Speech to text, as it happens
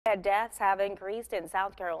Deaths have increased in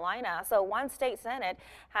South Carolina, so one state Senate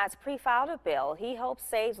has pre-filed a bill he hopes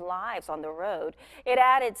saves lives on the road. It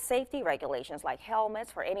added safety regulations like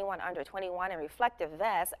helmets for anyone under 21 and reflective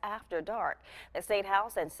vests after dark. The State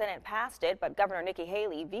House and Senate passed it, but Governor Nikki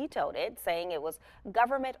Haley vetoed it, saying it was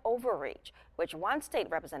government overreach, which one state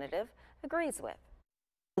representative agrees with.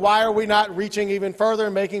 Why are we not reaching even further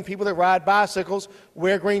and making people that ride bicycles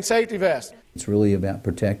wear green safety vests? It's really about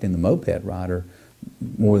protecting the moped rider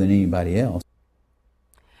more than anybody else.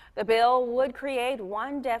 The bill would create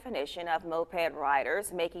one definition of moped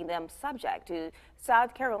riders, making them subject to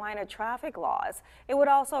South Carolina traffic laws. It would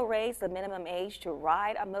also raise the minimum age to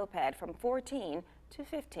ride a moped from 14 to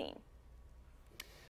 15.